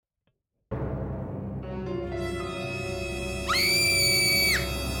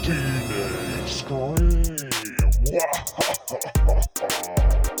This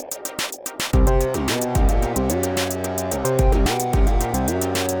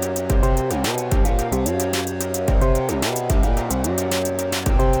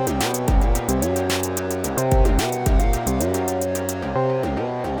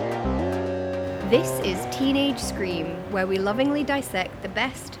is Teenage Scream, where we lovingly dissect the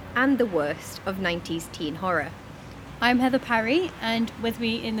best and the worst of 90s teen horror. I'm Heather Parry, and with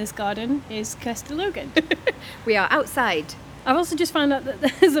me in this garden is Kirsty Logan. We are outside. I've also just found out that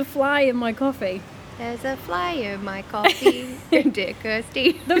there's a fly in my coffee. There's a fly in my coffee, dear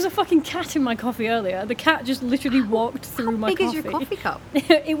Kirsty. There was a fucking cat in my coffee earlier. The cat just literally walked through my coffee. How big is your coffee cup?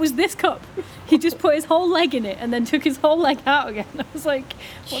 It was this cup. He just put his whole leg in it and then took his whole leg out again. I was like,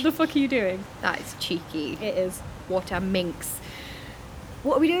 what the fuck are you doing? That is cheeky. It is. What a minx.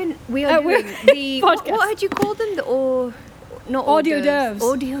 What are we doing? We are doing the... podcast. What had you called them? Not Audio hors d'oeuvres. d'oeuvres.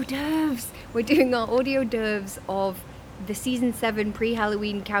 Audio d'oeuvres. We're doing our audio d'oeuvres of the season 7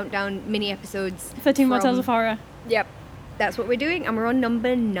 pre-Halloween countdown mini episodes. 13 More Tales of Horror. Yep. That's what we're doing, and we're on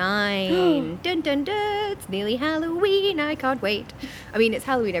number 9. Dun dun dun, it's nearly Halloween, I can't wait. I mean, it's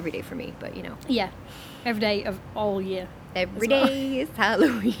Halloween every day for me, but you know. Yeah. Every day of all year. Every day is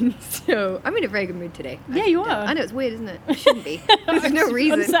Halloween, so I'm in a very good mood today. Yeah, you are. I know, it's weird, isn't it? It shouldn't be. There's no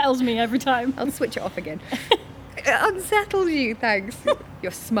reason. It unsettles me every time. I'll switch it off again. It unsettles you, thanks.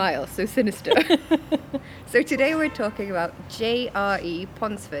 Your smile, so sinister. So today we're talking about J.R.E.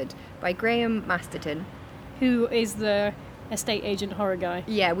 Ponsford by Graham Masterton. Who is the estate agent horror guy?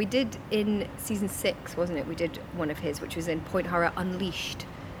 Yeah, we did in season 6, wasn't it? We did one of his, which was in Point Horror Unleashed,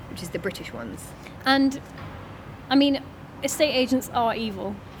 which is the British ones. And, I mean, estate agents are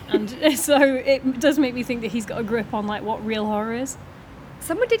evil. And so it does make me think that he's got a grip on, like, what real horror is.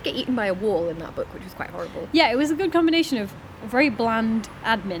 Someone did get eaten by a wall in that book, which was quite horrible. Yeah, it was a good combination of very bland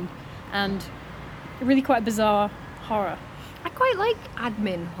admin and really quite bizarre horror. I quite like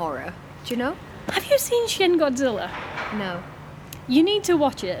admin horror. Do you know? Have you seen Shin Godzilla? No. You need to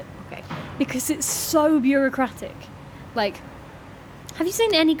watch it. Okay. Because it's so bureaucratic. Like, have you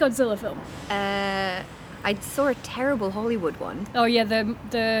seen any Godzilla film? I saw a terrible Hollywood one. Oh yeah,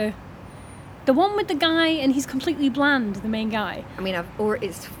 the one with the guy and he's completely bland, the main guy. I mean,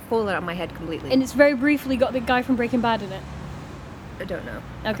 it's fallen out of my head completely. And it's very briefly got the guy from Breaking Bad in it. I don't know.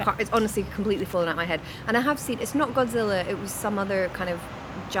 Okay. It's honestly completely fallen out of my head. And I have seen, it's not Godzilla, it was some other kind of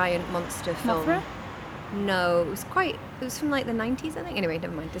giant monster film. Mothra? No, it was from like the 90s, I think. Anyway,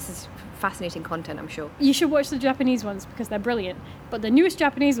 never mind. This is fascinating content, I'm sure. You should watch the Japanese ones because they're brilliant. But the newest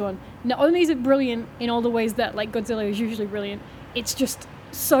Japanese one, not only is it brilliant in all the ways that like Godzilla is usually brilliant, it's just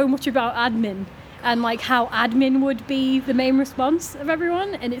so much about admin and like how admin would be the main response of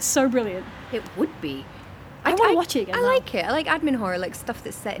everyone, and it's so brilliant. It would be. I want to watch it again. I like it. I like admin horror, like stuff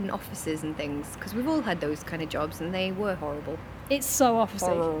that's set in offices and things, because we've all had those kind of jobs and they were horrible. It's so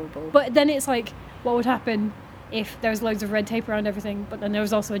officey. Horrible. But then it's like, what would happen if there was loads of red tape around everything, but then there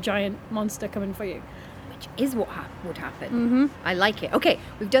was also a giant monster coming for you? Which is what would happen. Mm-hmm. I like it. Okay,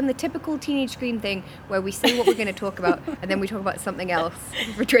 we've done the typical Teenage Scream thing where we say what we're going to talk about and then we talk about something else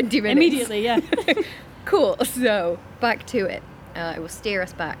for 20 minutes. Immediately, yeah. Cool, so back to it. It will steer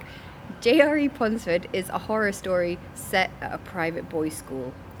us back. J.R.E. Ponsford is a horror story set at a private boys'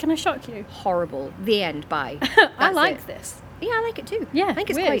 school. Can I shock you? Horrible. The end. Bye. I like it. this. Yeah, I like it too. Yeah, I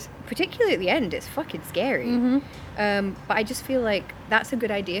think it's weird. quite, particularly at the end, it's fucking scary. Mm-hmm. But I just feel like that's a good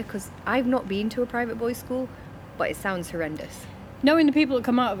idea because I've not been to a private boys' school, but it sounds horrendous. Knowing the people that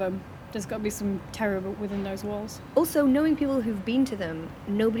come out of them, there's got to be some terror within those walls. Also, knowing people who've been to them,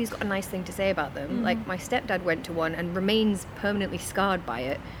 nobody's got a nice thing to say about them. Mm-hmm. Like, my stepdad went to one and remains permanently scarred by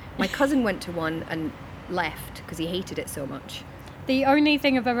it. My cousin went to one and left because he hated it so much. The only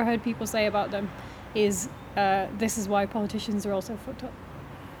thing I've ever heard people say about them is this is why politicians are all so fucked up.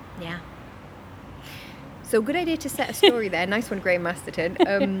 Yeah. So good idea to set a story there. Nice one, Graham Masterton.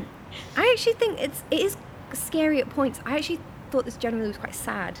 I actually think it is scary at points. I actually thought this generally was quite a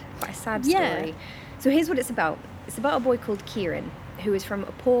sad story. Yeah. So here's what it's about. It's about a boy called Kieran, who is from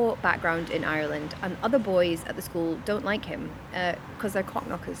a poor background in Ireland, and other boys at the school don't like him because they're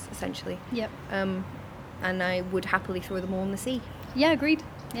clockknockers, essentially. Yep. And I would happily throw them all in the sea. Yeah, agreed.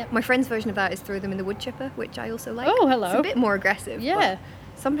 Yep. My friend's version of that is throw them in the wood chipper, which I also like. Oh, hello. It's a bit more aggressive. Yeah. But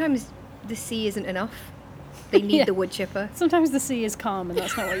sometimes the sea isn't enough. They need Yeah. the wood chipper. Sometimes the sea is calm and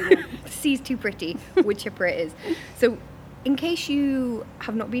that's not what you want. The sea's too pretty. Wood chipper it is. So, in case you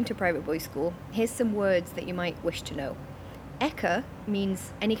have not been to private boys' school, here's some words that you might wish to know. Eka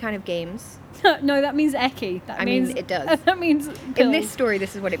means any kind of games. No, that means eki. I mean, it does. That means pills. In this story,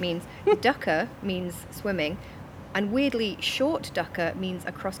 this is what it means. Ducker means swimming. And weirdly, short ducker means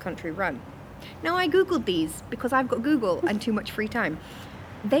a cross-country run. Now, I googled these because I've got Google and too much free time.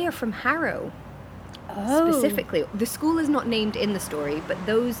 They are from Harrow. Oh. Specifically, the school is not named in the story, but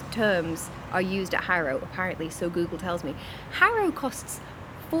those terms are used at Harrow, apparently, so Google tells me. Harrow costs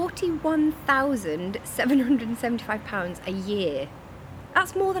 £41,775 a year.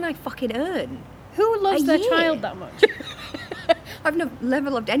 That's more than I fucking earn. Who loves A their year. child that much? I've never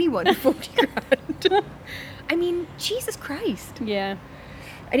loved anyone for 40 grand. I mean, Jesus Christ. Yeah.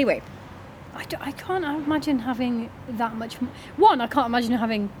 Anyway, I can't imagine having that much. One, I can't imagine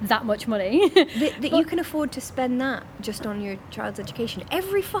having that much money. that you can afford to spend that just on your child's education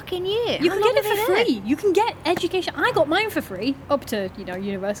every fucking year. You How can long get it are for they there? free. You can get education. I got mine for free up to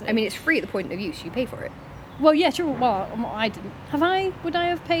university. I mean, it's free at the point of use. You pay for it. well, yeah, true. Well, I didn't. Have I? Would I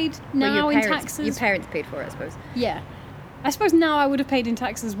have paid now Well, in taxes? Your parents paid for it, I suppose. Yeah, I suppose now I would have paid in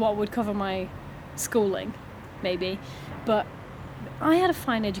taxes what would cover my schooling, maybe. But I had a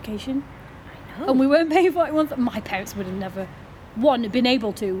fine education, and we weren't paying for it. My parents would have never, one, been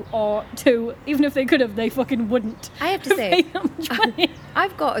able to, or two, even if they could have, they fucking wouldn't. I have to say, pay that much money.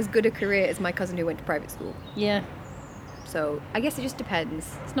 I've got as good a career as my cousin who went to private school. Yeah, So I guess it just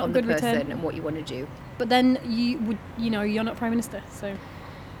depends not on a the good person return. and what you want to do. but then you're not prime minister, so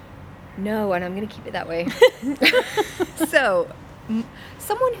No, and I'm going to keep it that way. So,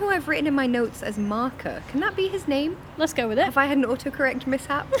 someone who I've written in my notes as Marker, can that be his name? let's go with it. Have I had an autocorrect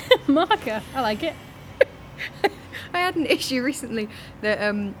mishap? Marker, I like it. I had an issue recently that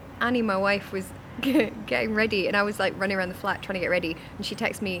Annie, my wife, was getting ready, and I was like running around the flat trying to get ready, and she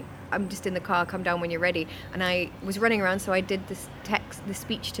texted me, "I'm just in the car, come down when you're ready." And I was running around, so I did the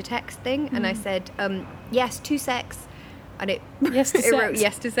speech to text thing, and I said, "Yes, 2 secs," and it Yes to it wrote sex.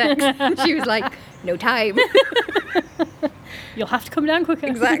 yes to sex. And she was like, "No time." You'll have to come down quicker.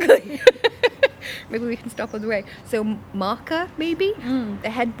 Exactly. Maybe we can stop on the way. So Marker, maybe, the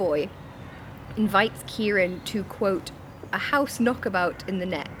head boy, invites Kieran to, quote, "a house knockabout in the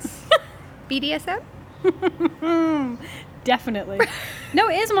nets." BDSM? Definitely. No,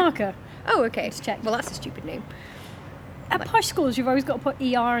 it is Marker. Oh, okay. Let's check. Well, that's a stupid name. At posh schools, you've always got to put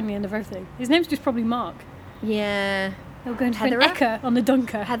ER in the end of everything. His name's just probably Mark. Yeah. They're going for an Heatherer? Eka on the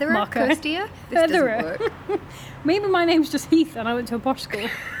dunker. Heather, Marker. Kirstia? This Heatherer. doesn't work. Maybe my name's just Heath and I went to a posh school.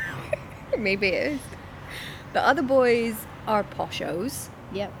 Maybe it is. The other boys are poshos,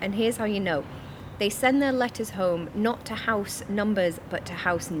 Yep. and here's how you know. They send their letters home not to house numbers, but to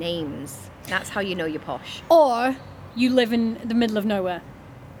house names. That's how you know you're posh. Or you live in the middle of nowhere.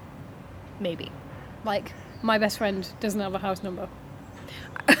 Maybe. Like, my best friend doesn't have a house number.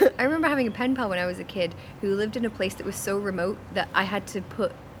 I remember having a pen pal when I was a kid who lived in a place that was so remote that I had to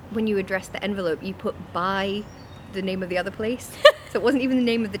put, when you addressed the envelope, you put by the name of the other place. So it wasn't even the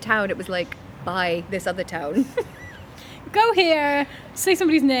name of the town, it was like, by this other town. Go here, say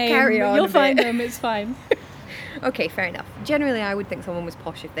somebody's name, Carry on you'll a find bit. them, it's fine. Okay, fair enough. Generally, I would think someone was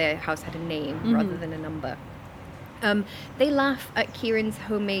posh if their house had a name rather than a number. They laugh at Kieran's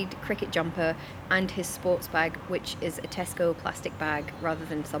homemade cricket jumper and his sports bag, which is a Tesco plastic bag rather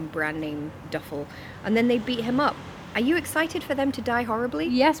than some brand name duffel. And then they beat him up. Are you excited for them to die horribly?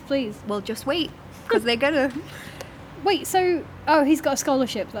 Yes, please. Well, just wait, because they're gonna. Wait, so, he's got a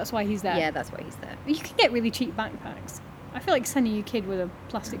scholarship, that's why he's there. Yeah, that's why he's there. You can get really cheap backpacks. I feel like sending your kid with a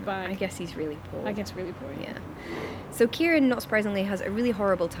plastic bag. I guess he's really poor. I guess really poor. Yeah. So Kieran, not surprisingly, has a really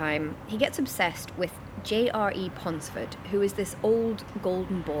horrible time. He gets obsessed with J.R.E. Ponsford, who is this old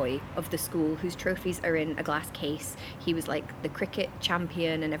golden boy of the school whose trophies are in a glass case. He was like the cricket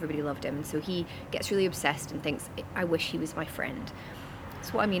champion and everybody loved him. So he gets really obsessed and thinks, I wish he was my friend.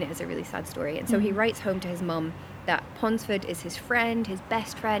 So what I mean, it is a really sad story. And so he writes home to his mum that Ponsford is his friend, his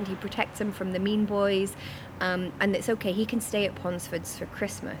best friend. He protects him from the mean boys. And it's okay, he can stay at Ponsford's for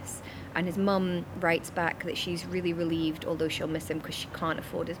Christmas. And his mum writes back that she's really relieved, although she'll miss him because she can't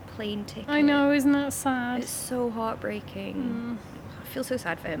afford his plane ticket. I know, isn't that sad? It's so heartbreaking. I feel so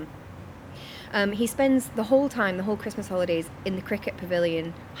sad for him. He spends the whole Christmas holidays, in the cricket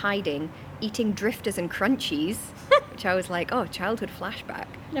pavilion, hiding, eating drifters and crunchies, which I was like, oh, childhood flashback.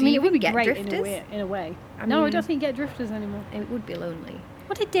 I mean, it would be get great drifters? in a way. I No, I mean- don't think you get drifters anymore. It would be lonely.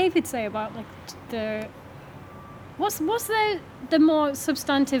 What did David say about like the? What's the more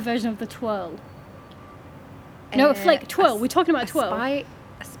substantive version of the twirl? No, flake twirl. We're talking about twirl.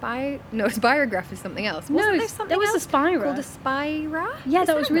 No, a spirograph is something else. No, Wasn't there it's- something there was a else spira. called a spira? Yeah, Is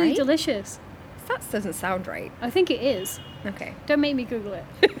that was really right? delicious. That doesn't sound right. I think it is. Okay. Don't make me Google it.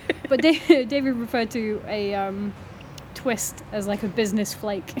 But David referred to a twist as like a business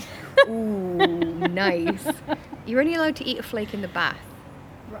flake. Ooh, nice. You're only allowed to eat a flake in the bath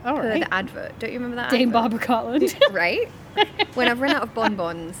All per right. the advert. Don't you remember that Dame advert? Barbara Cartland. Right? When I've run out of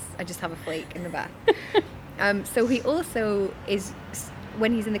bonbons, I just have a flake in the bath. So he also is,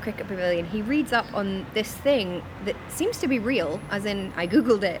 when he's in the cricket pavilion, he reads up on this thing that seems to be real, as in I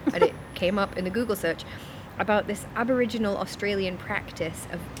googled it and it came up in the Google search, about this Aboriginal Australian practice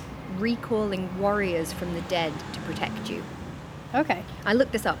of recalling warriors from the dead to protect you. Okay. I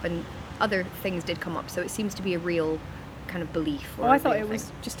looked this up and other things did come up, so it seems to be a real kind of belief. Oh, I thought it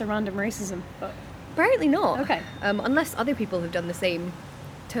was just a random racism, but apparently not. Okay. Unless other people have done the same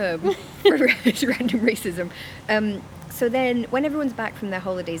term for random racism. So then, when everyone's back from their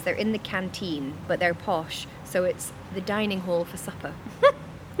holidays, they're in the canteen, but they're posh, so it's the dining hall for supper,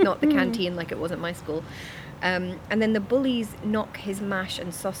 not the canteen like it was at my school. And then the bullies knock his mash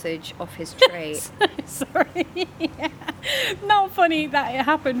and sausage off his tray. Sorry. Yeah. Not funny that it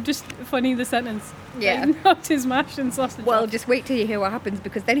happened, just funny the sentence. Yeah. They knocked his mash and sausage Well, off. just wait till you hear what happens,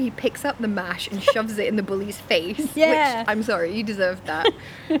 because then he picks up the mash and shoves it in the bully's face. Yeah. Which, I'm sorry, you deserved that.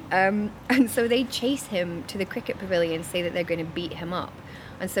 And so they chase him to the cricket pavilion and say that they're going to beat him up.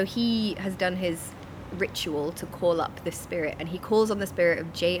 And so he has done his ritual to call up the spirit, and he calls on the spirit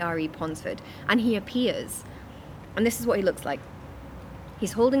of J.R.E. Ponsford, and he appears. And this is what he looks like.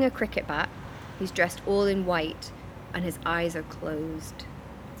 He's holding a cricket bat, he's dressed all in white, and his eyes are closed.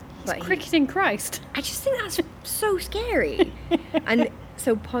 But Cricketing Christ. I just think that's so scary. And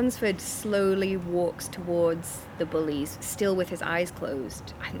so Ponsford slowly walks towards the bullies, still with his eyes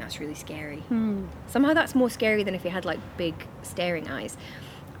closed. I think that's really scary. Somehow that's more scary than if he had like big staring eyes.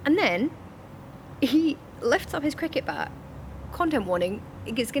 And then he lifts up his cricket bat. Content warning,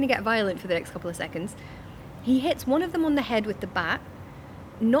 it's going to get violent for the next couple of seconds. He hits one of them on the head with the bat,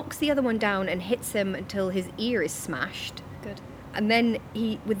 knocks the other one down and hits him until his ear is smashed. Good. And then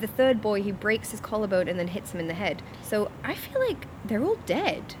with the third boy, he breaks his collarbone and then hits him in the head. So I feel like they're all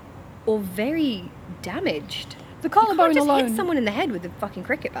dead or very damaged. The collarbone you can't just alone. hit someone in the head with a fucking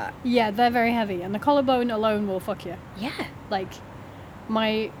cricket bat. Yeah, they're very heavy, and the collarbone alone will fuck you. Yeah. Like,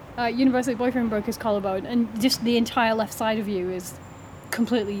 my university boyfriend broke his collarbone, and just the entire left side of you is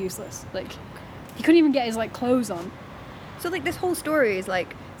completely useless. Like, he couldn't even get his like clothes on. So like this whole story is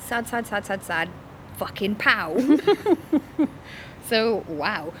like sad, fucking pow. So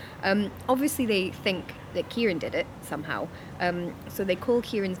wow. Obviously they think that Kieran did it somehow. So they call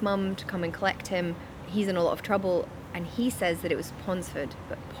Kieran's mum to come and collect him. He's in a lot of trouble, and he says that it was Ponsford,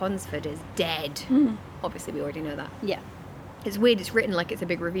 but Ponsford is dead. Obviously we already know that. Yeah. It's weird, it's written like it's a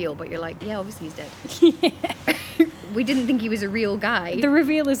big reveal, but you're like, yeah, obviously he's dead. We didn't think he was a real guy. The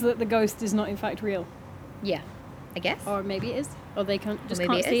reveal is that the ghost is not in fact real. Yeah, I guess. Or maybe it is. Or they can't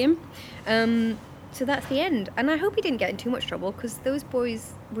maybe see it him. So that's the end. And I hope he didn't get in too much trouble, because those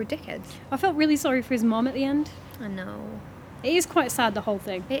boys were dickheads. I felt really sorry for his mom at the end. I know. It is quite sad, the whole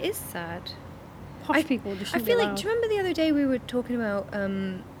thing. It is sad. Posh people just I shouldn't feel be like, do you remember the other day we were talking about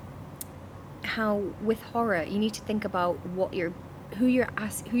how with horror you need to think about who you're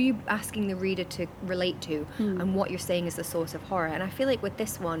asking the reader to relate to, and what you're saying is the source of horror. And I feel like with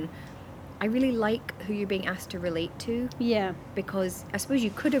this one, I really like who you're being asked to relate to. Yeah. Because I suppose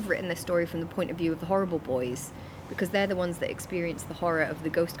you could have written this story from the point of view of the horrible boys, because they're the ones that experience the horror of the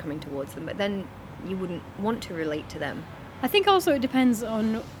ghost coming towards them, but then you wouldn't want to relate to them. I think also it depends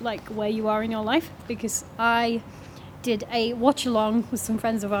on like where you are in your life, because I did a watch along with some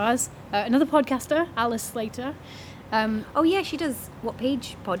friends of ours, another podcaster, Alice Slater. Oh yeah, she does What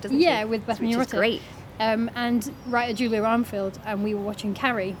Page Pod, doesn't she? Yeah, with Bethany Which is Rutter. great. And writer Julia Armfield, and we were watching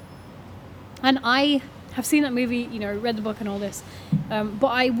Carrie. And I have seen that movie, you know, read the book and all this, but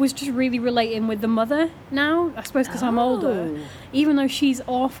I was just really relating with the mother now, I suppose because I'm older. Even though she's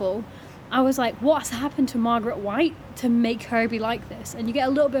awful, I was like, what has happened to Margaret White to make her be like this? And you get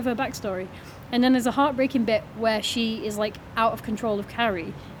a little bit of her backstory. And then there's a heartbreaking bit where she is like out of control of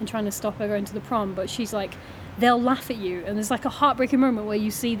Carrie and trying to stop her going to the prom, but she's like, they'll laugh at you. And there's like a heartbreaking moment where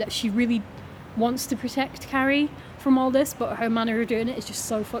you see that she really wants to protect Carrie from all this, but her manner of doing it is just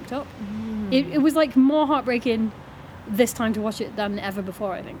so fucked up. It was like more heartbreaking this time to watch it than ever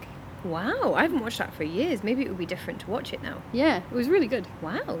before, I think. Wow, I haven't watched that for years. Maybe it would be different to watch it now. Yeah, it was really good.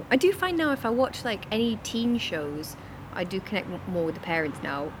 Wow. I do find now if I watch like any teen shows, I do connect more with the parents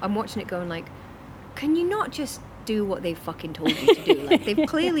now. I'm watching it going like, can you not just do what they've fucking told you to do? Like, they've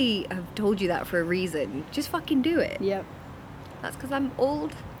clearly have told you that for a reason. Just fucking do it. Yep. That's because I'm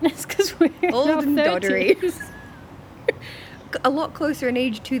old. That's because we're Old in our and doddery. 30s. A lot closer in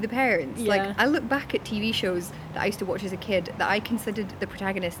age to the parents. Yeah. Like, I look back at TV shows that I used to watch as a kid that I considered the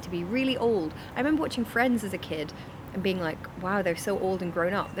protagonist to be really old. I remember watching Friends as a kid and being like, wow, they're so old and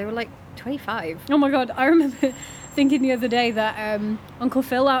grown up. They were like 25. Oh my god, I remember thinking the other day that Uncle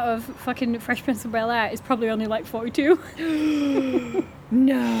Phil out of fucking Fresh Prince of Bel-Air is probably only like 42.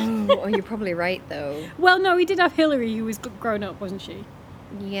 No. Oh, you're probably right, though. Well, no, he did have Hillary, who was grown up, wasn't she?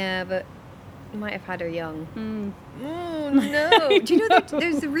 Yeah, but you might have had her young. Oh, Mm. no. Do you know that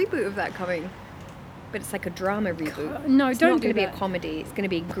there's a reboot of that coming? But it's like a drama reboot. No, it's don't not do going to be that. a comedy. It's going to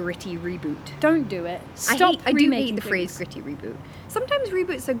be a gritty reboot. Don't do it. Stop I do remaking hate the phrase things. gritty reboot. Sometimes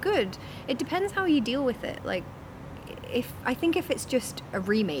reboots are good. It depends how you deal with it. Like, I think if it's just a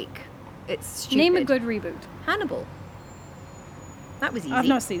remake, it's stupid. Name a good reboot. Hannibal. That was easy. I've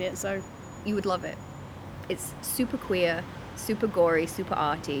not seen it, so... You would love it. It's super queer, super gory, super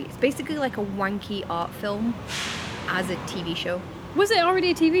arty. It's basically like a wanky art film as a TV show. Was it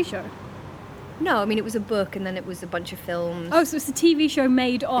already a TV show? No, I mean, it was a book and then it was a bunch of films. Oh, so it's a TV show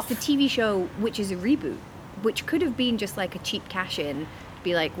made off... It's a TV show which is a reboot, which could have been just like a cheap cash-in.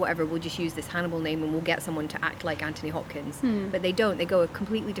 Be like, whatever, we'll just use this Hannibal name and we'll get someone to act like Anthony Hopkins. But they don't. They go a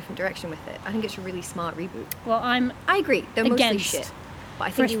completely different direction with it. I think it's a really smart reboot. Well, I'm... I agree. They're mostly Against shit. But I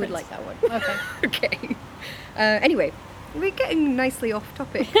think Fresh you would Prince. like that one. Okay. Okay. Anyway, we're getting nicely off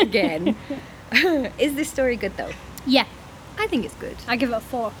topic again. Is this story good though? Yeah, I think it's good. I give it a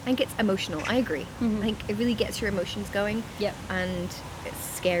 4. I think it's emotional. I agree. Mhm. I think it really gets your emotions going. Yep. And it's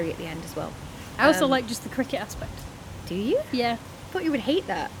scary at the end as well. I also like just the cricket aspect. Do you? Yeah. I thought you would hate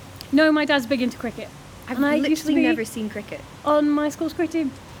that. No, my dad's big into cricket. I've And I used to literally be never seen cricket. on my school's cricket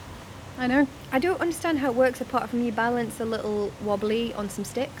team. I know. I don't understand how it works apart from you balance a little wobbly on some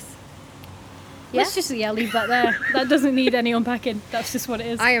sticks. Yeah? Let's just leave that there. That doesn't need any unpacking. That's just what it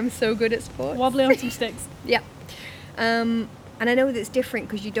is. I am so good at sports. Wobbly on some sticks. Yeah. And I know that it's different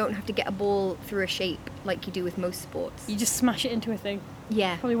because you don't have to get a ball through a shape like you do with most sports. You just smash it into a thing.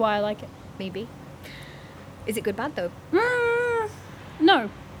 Yeah, Probably why I like it. maybe. Is it good bad though? No,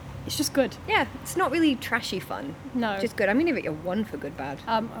 it's just good. Yeah, it's not really trashy fun. No. Just good. I'm going to give it a 1 for good bad.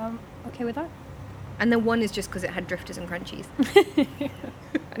 Okay with that? And then 1 is just because it had drifters and crunchies.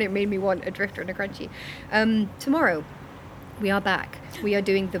 And it made me want a drifter and a crunchy. Tomorrow, we are back. We are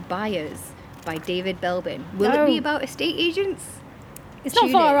doing The Buyers by David Belbin. Will it be Oh. about estate agents? It's not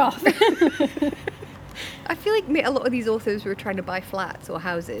Tune far in. off. I feel like a lot of these authors were trying to buy flats or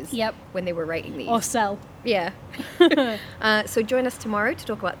houses Yep. when they were writing these. Or sell. Yeah. So join us tomorrow to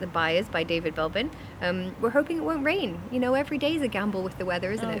talk about The Buyers by David Belbin. We're hoping it won't rain. You know, every day is a gamble with the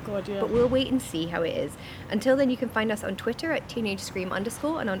weather, isn't Oh, it? God, yeah. But we'll wait and see how it is. Until then, you can find us on Twitter at @TeenageScream_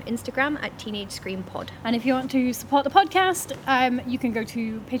 and on Instagram at TeenageScreamPod. And if you want to support the podcast, you can go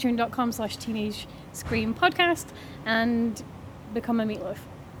to patreon.com/teenage scream podcast and become a meatloaf.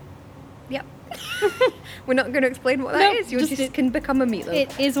 Yep. We're not going to explain what that No, is. You just just can become a meatloaf.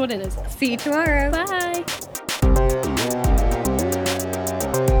 It is what it is. See you tomorrow. Bye.